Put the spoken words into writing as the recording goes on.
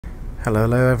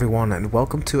Hello everyone, and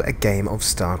welcome to a game of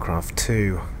StarCraft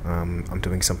 2. I'm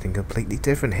doing something completely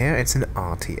different here. It's an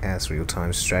RTS,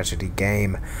 real-time strategy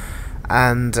game,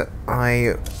 and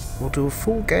I will do a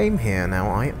full game here.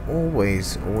 Now, I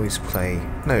always play,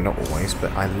 no, not always,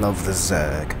 but I love the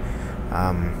Zerg.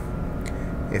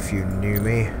 If you knew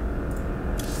me,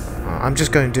 I'm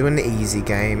just going to do an easy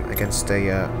game against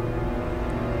a,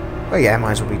 oh yeah,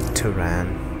 might as well be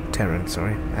Terran,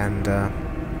 sorry, and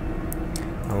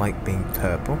I like being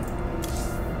purple,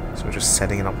 so we're just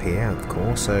setting it up here, of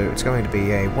course. So it's going to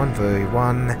be a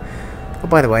 1v1. Oh,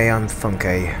 by the way, I'm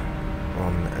Funke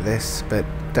on this, but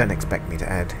don't expect me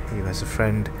to add you as a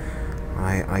friend.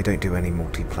 I don't do any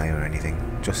multiplayer or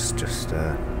anything, just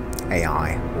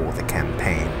AI or the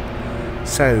campaign.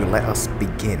 So let us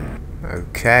begin.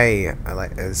 Okay,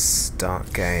 let's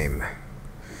start game.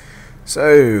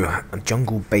 So, a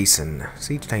jungle basin.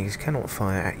 Siege tanks cannot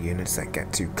fire at units that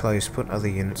get too close. Put other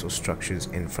units or structures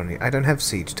in front of you. I don't have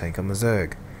siege tank, I'm a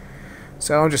Zerg.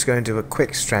 So I'm just going to do a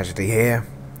quick strategy here.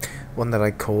 One that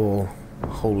I call,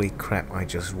 holy crap, I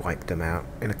just wiped them out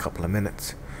in a couple of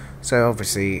minutes. So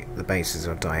obviously the bases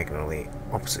are diagonally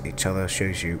opposite each other.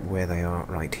 Shows you where they are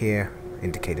right here,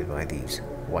 indicated by these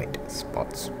white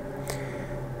spots.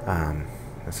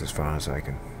 That's as far as I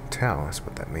can tell, that's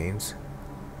what that means.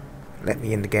 Let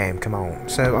me in the game, come on.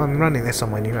 So I'm running this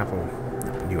on my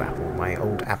my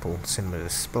old Apple cinema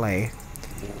display.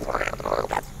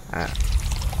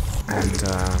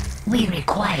 We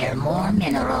require more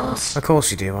minerals. Of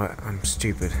course you do, I'm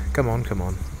stupid. Come on. Come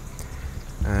on.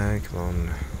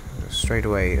 Straight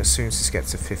away, as soon as this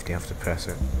gets to 50 I have to press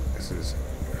it. This is...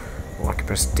 Well, I can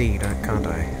press D, can't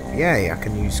I? Yay, I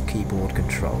can use keyboard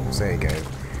controls. There you go.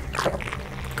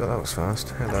 God, that was fast.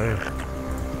 Hello.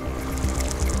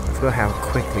 Look how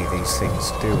quickly these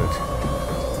things do it.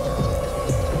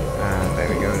 And there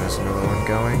we go, there's another one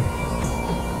going.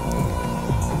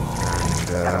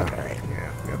 And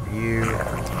yeah, we got you.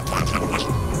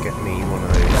 Get me one of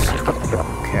those.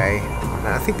 Okay.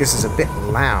 Now, I think this is a bit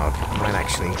loud. I might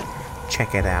actually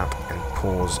check it out and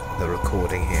pause the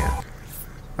recording here.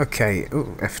 Okay,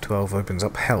 ooh, F12 opens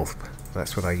up health.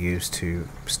 That's what I use to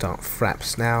start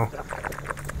fraps now.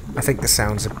 I think the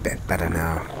sound's a bit better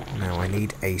now. Now I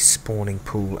need a spawning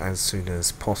pool as soon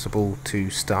as possible to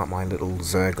start my little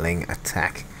Zergling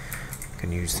attack. I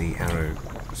can use the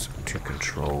arrows to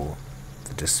control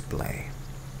the display.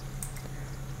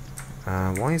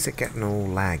 Why is it getting all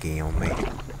laggy on me?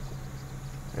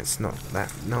 It's not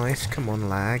that nice. Come on,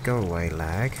 lag. Go away,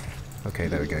 lag. Okay,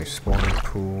 there we go. Spawning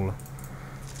pool.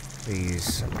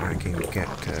 These, I can get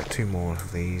 2 more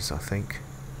of these, I think.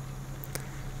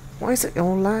 Why is it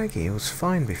all laggy? It was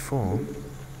fine before.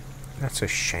 That's a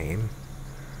shame.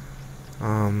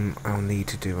 I'll need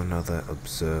to do another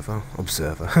observer,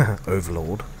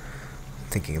 overlord. I'm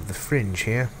thinking of the fringe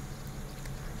here.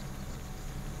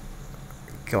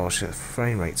 Gosh, the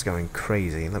frame rate's going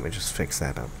crazy. Let me just fix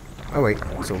that up. Oh wait,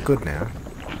 it's all good now.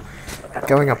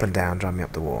 Going up and down, drive me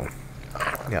up the wall.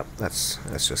 Yep, that's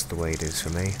just the way it is for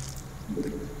me.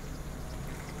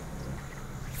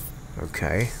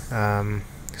 Okay,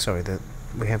 sorry,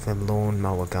 we have the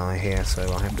lawnmower guy here,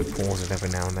 so I have to pause it every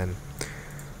now and then.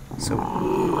 So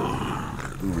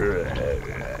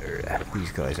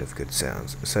these guys have good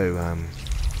sounds. So I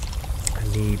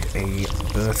need a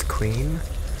birth queen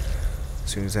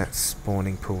as soon as that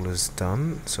spawning pool is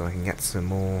done, so I can get some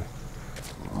more.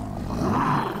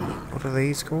 What are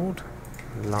these called?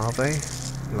 Larvae?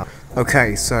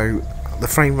 Okay, so the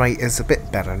frame rate is a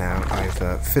bit better now.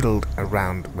 I've fiddled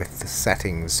around with the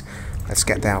settings. Let's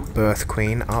get that birth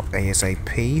queen up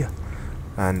ASAP,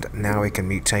 and now we can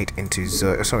mutate into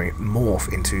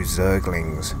morph into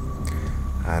Zerglings,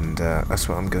 and that's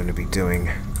what I'm going to be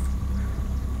doing.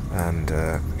 And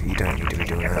you don't need to be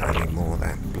doing that anymore.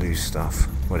 That blue stuff,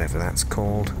 whatever that's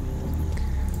called.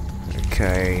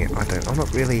 Okay, I'm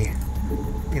not really,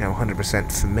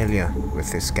 100% familiar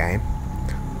with this game,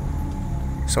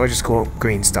 so I just call it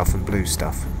green stuff and blue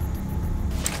stuff.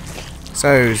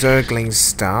 So Zerglings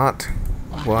start.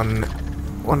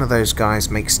 One of those guys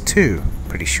makes 2.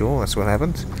 Pretty sure that's what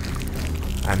happens.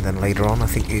 And then later on, I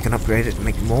think you can upgrade it and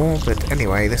make more. But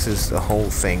anyway, this is the whole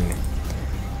thing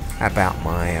about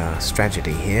my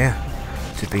strategy here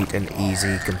to beat an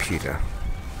easy computer.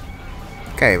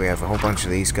 Okay, we have a whole bunch of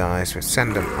these guys. We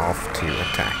send them off to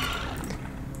attack.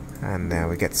 And now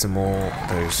we get some more of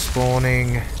those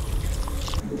spawning.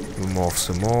 We morph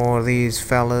some more of these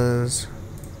fellas.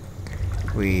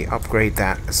 We upgrade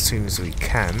that as soon as we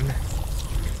can.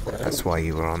 That's why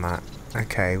you were on that.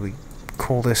 Okay, we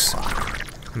call this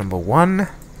number 1.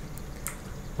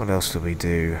 What else do we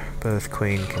do? Birth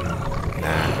Queen can...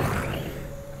 Nah.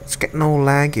 getting all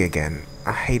laggy again.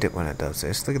 I hate it when it does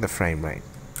this. Look at the frame rate.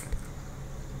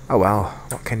 Oh well,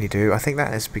 what can you do? I think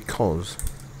that is because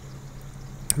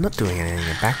I'm not doing anything in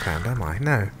the background, am I?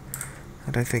 No,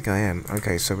 I don't think I am.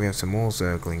 Okay, so we have some more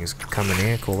Zerglings coming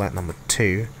here. Call that number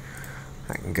 2.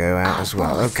 That can go out as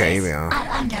well. Okay, here we are.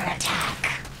 Under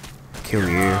attack. Kill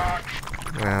you.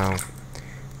 Well,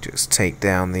 just take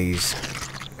down these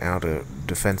outer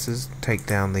defenses. Take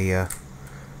down the.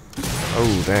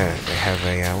 Oh, there they have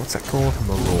a what's that called?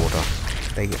 Marauder.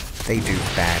 They do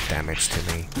bad damage to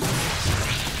me.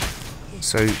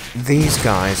 So these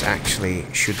guys actually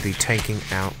should be taking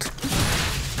out.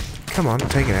 Come on,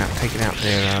 take it out. Taking out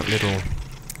their little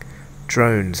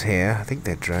drones here. I think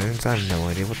they're drones. I have no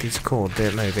idea what these are called.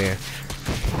 They're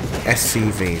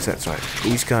SCVs. That's right.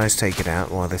 These guys take it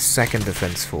out while the second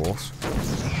defense force,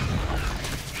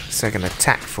 second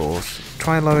attack force.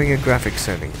 Try lowering your graphics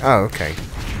setting. Oh, okay.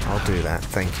 I'll do that.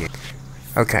 Thank you.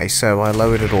 Okay, so I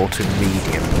lowered it all to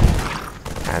medium,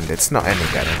 and it's not any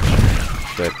better,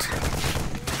 but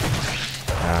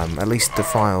at least the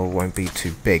file won't be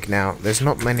too big. Now, there's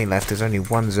not many left. There's only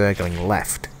one Zergling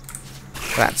left.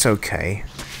 That's okay,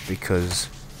 because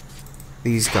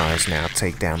these guys now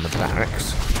take down the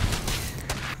barracks.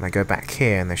 And I go back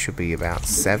here, and there should be about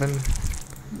 7,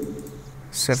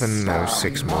 no,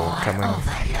 6 more coming.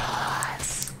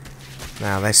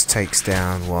 Now this takes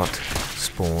down what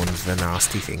spawns the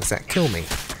nasty things that kill me.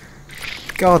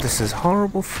 God, this is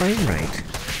horrible frame rate.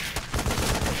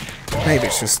 Maybe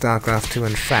it's just StarCraft 2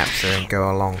 and FAP, so they don't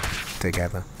go along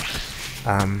together.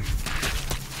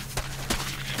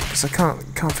 Because I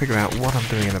can't figure out what I'm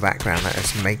doing in the background that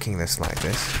is making this like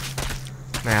this.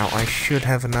 Now I should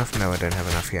have enough. No, I don't have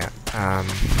enough yet.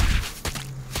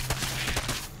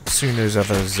 As soon as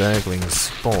other Zerglings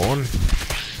spawn.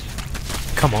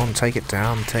 Come on, take it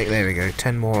down. There we go.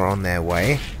 10 more on their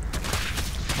way.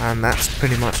 And that's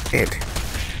pretty much it.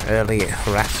 Early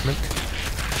harassment.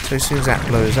 So as soon as that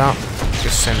blows up,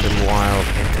 just send them wild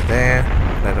into there.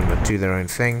 Let them do their own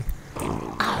thing.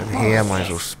 Over here, might as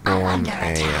well spawn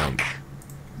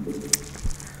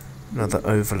another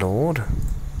Overlord.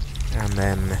 And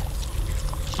then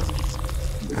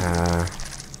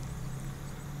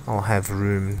I'll have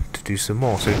room to do some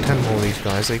more. So 10 more of these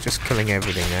guys. They're just killing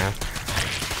everything now.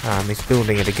 He's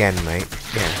building it again, mate.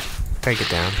 Yeah, take it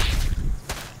down.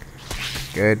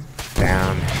 Good.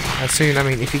 Down. As soon, I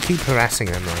mean, if you keep harassing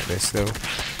them like this,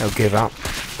 they'll give up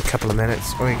a couple of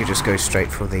minutes, or you could just go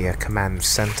straight for the command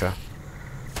center.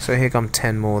 So here come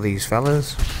 10 more of these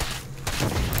fellas.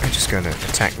 I'm just going to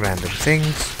attack random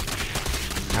things,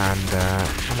 and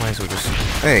I might as well just.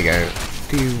 There you go.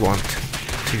 Do you want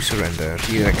to surrender?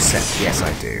 Do you accept? Yes,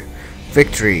 I do.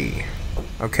 Victory.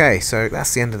 Okay, so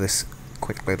that's the end of this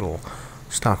quick little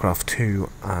StarCraft 2,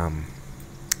 well,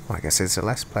 I guess it's a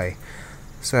Let's Play.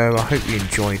 So I hope you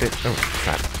enjoyed it. Oh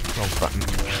crap, wrong button.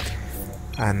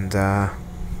 And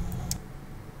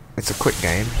it's a quick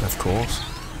game, of course.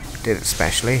 Did it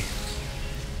specially.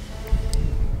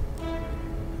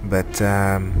 But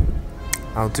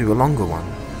I'll do a longer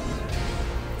one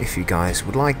if you guys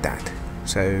would like that.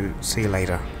 So see you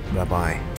later. Bye bye.